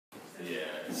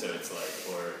so it's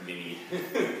like, or mini.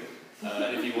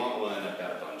 And if you want one, I've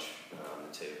got a bunch on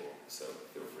the table, so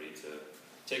feel free to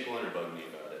take one or bug me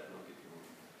about it, and I'll give you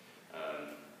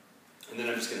one. And then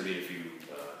I'm just going to read a few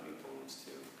new poems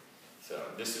too. So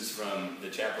this is from, the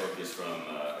chapbook is from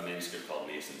a manuscript called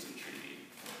Masons and Treaty.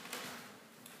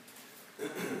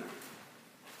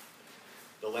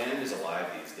 The land is alive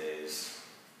these days.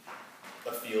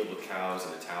 A field with cows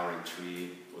and a towering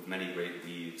tree with many great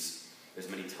weeds. There's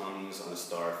many tongues on a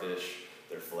starfish,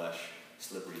 their flesh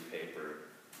slippery paper.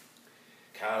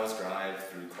 Cows drive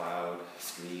through cloud,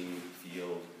 stream,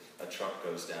 field. A truck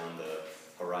goes down, the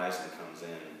horizon comes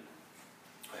in.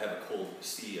 I have a cold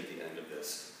sea at the end of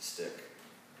this stick.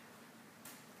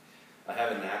 I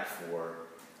have a knack for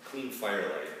clean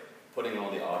firelight, putting all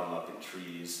the autumn up in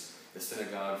trees, the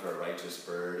synagogue for a righteous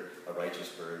bird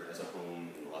has a home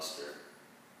in luster.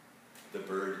 The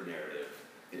bird narrative,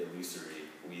 the illusory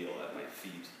wheel at my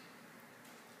feet.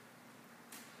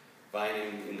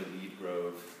 Vining in the weed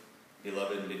grove,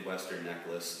 beloved Midwestern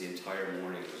necklace, the entire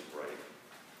morning was bright,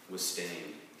 was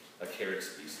stained, a carrot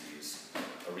species,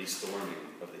 a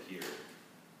restorming of the here.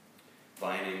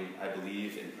 Vining, I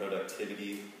believe in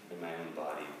productivity in my own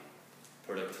body.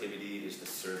 Productivity is the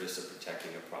service of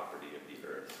protecting a property of the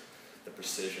earth, the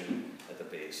precision at the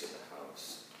base of the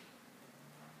house.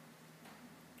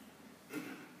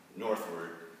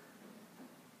 Northward,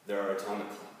 there are atomic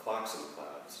clocks in the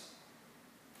clouds.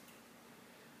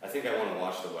 I think I want to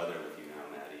watch the weather with you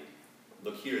now, Maddie.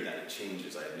 Look here, then it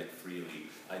changes, I admit freely.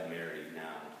 I'd marry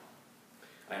now.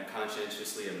 I am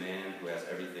conscientiously a man who has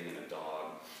everything in a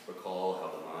dog. Recall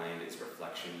how the mind is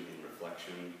reflection in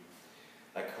reflection.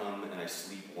 I come and I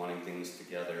sleep wanting things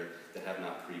together that have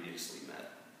not previously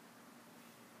met.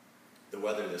 The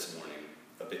weather this morning,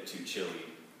 a bit too chilly,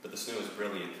 but the snow is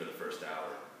brilliant for the first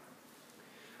hour.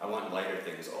 I want lighter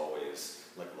things always,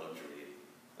 like luxury,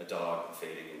 a dog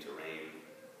fading into rain.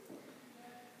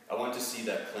 I want to see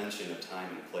that clenching of time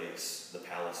and place, the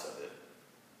palace of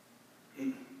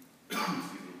it.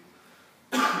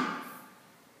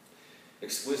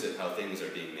 Exquisite how things are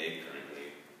being made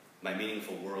currently. My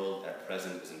meaningful world at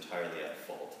present is entirely at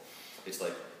fault. It's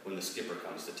like when the skipper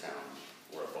comes to town,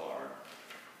 or a bar.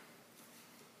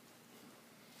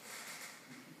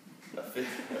 A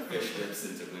fish dips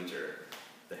into winter,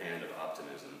 the hand of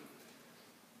optimism.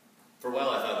 For a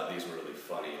while I thought that these were really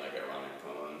funny, like ironic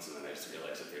poems, and then I just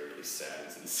realized that they were really sad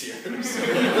and sincere. So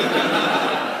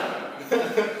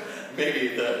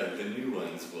maybe the new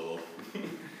ones will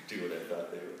do what I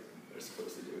thought they were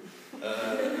supposed to do.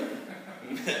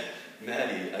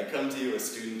 Maddie, I come to you a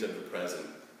student of the present.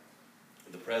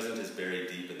 The present is buried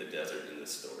deep in the desert in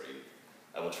this story.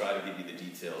 I will try to give you the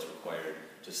details required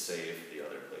to save the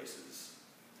other places.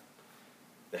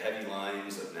 The heavy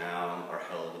lines of now are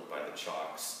held by the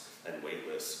chalks and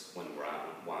weightless when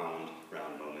wound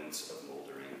round moments of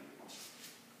moldering.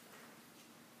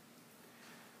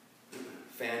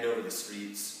 Fanned over the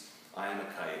streets, I am a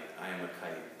kite, I am a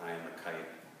kite, I am a kite.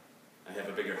 I have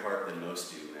a bigger heart than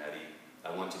most do, Maddie. I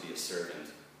want to be a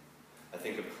servant. I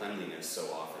think of cleanliness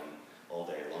so often, all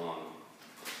day long.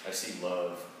 I see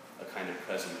love, a kind of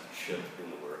present ship in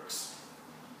the works.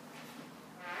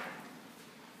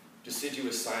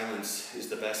 Deciduous silence is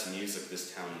the best music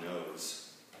this town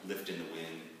knows. Lift in the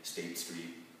wind, State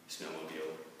Street,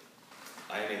 snowmobile.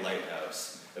 I am a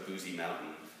lighthouse, a boozy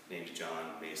mountain named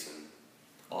John Mason.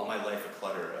 All my life a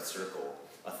clutter, a circle,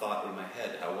 a thought in my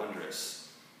head, how wondrous.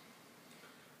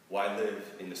 Why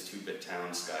live in this two-bit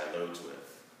town sky loads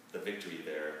with, the victory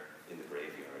there in the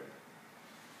graveyard?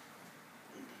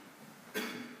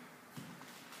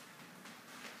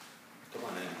 Come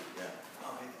on in, yeah.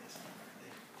 Oh, hey, guys.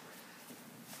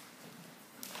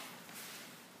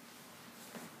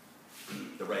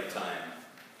 The right time.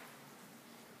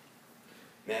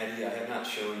 Maddie, I have not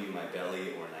shown you my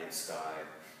belly or night sky.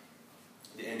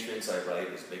 The entrance I write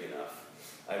is big enough.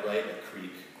 I write a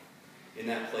creek. In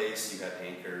that place you have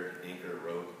anchor,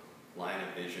 rope, line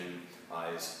of vision,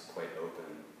 eyes quite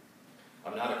open.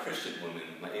 I'm not a Christian woman,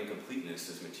 my incompleteness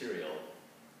is material.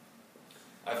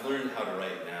 I've learned how to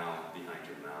write now behind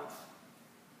your mouth.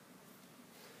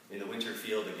 In the winter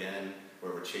field again,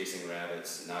 where we're chasing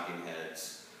rabbits, knocking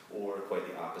heads, or quite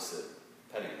the opposite,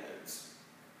 petting heads.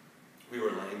 We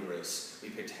were languorous, we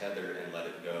picked heather and let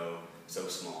it go, so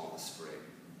small a sprig.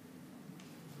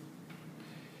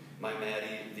 My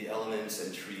Maddie, the elements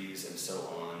and trees and so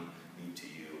on lead to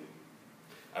you.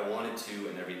 I wanted to,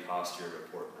 in every posture,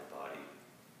 report my body.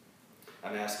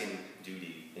 I'm asking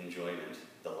duty, enjoyment,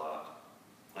 the lot.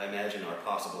 I imagine our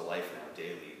possible life now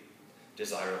daily.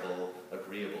 Desirable,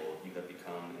 agreeable, you have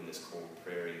become in this cold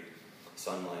prairie.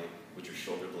 Sunlight, which your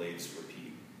shoulder blades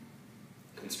repeat.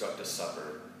 construct a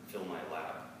supper, fill my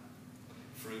lap.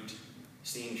 Fruit,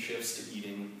 seeing shifts to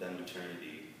eating, then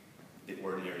maternity, the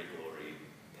ordinary glory,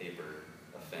 paper,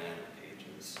 a fan of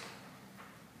pages.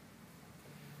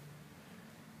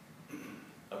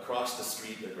 Across the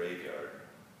street, a graveyard.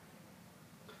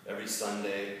 Every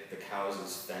Sunday, the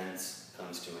cows' fence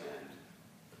comes to an end.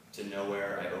 To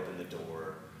nowhere, I open the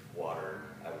door, water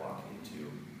I walk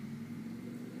into.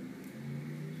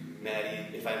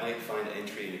 Maddie, if I might find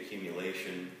entry in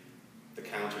accumulation, the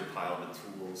counter piled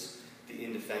with tools, the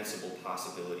indefensible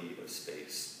possibility of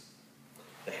space.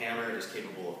 The hammer is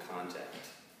capable of contact.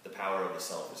 The power of the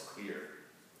self is clear.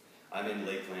 I'm in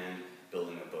Lakeland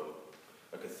building a boat,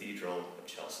 a cathedral of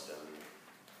Chalcedon.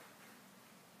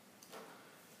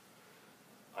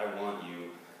 I want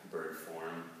you, bird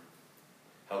form.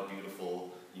 How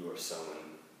beautiful you are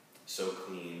sewing, so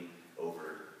clean,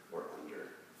 over or under.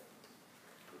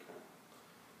 Okay.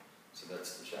 So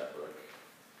that's the chapbook.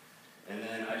 And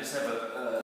then I just have a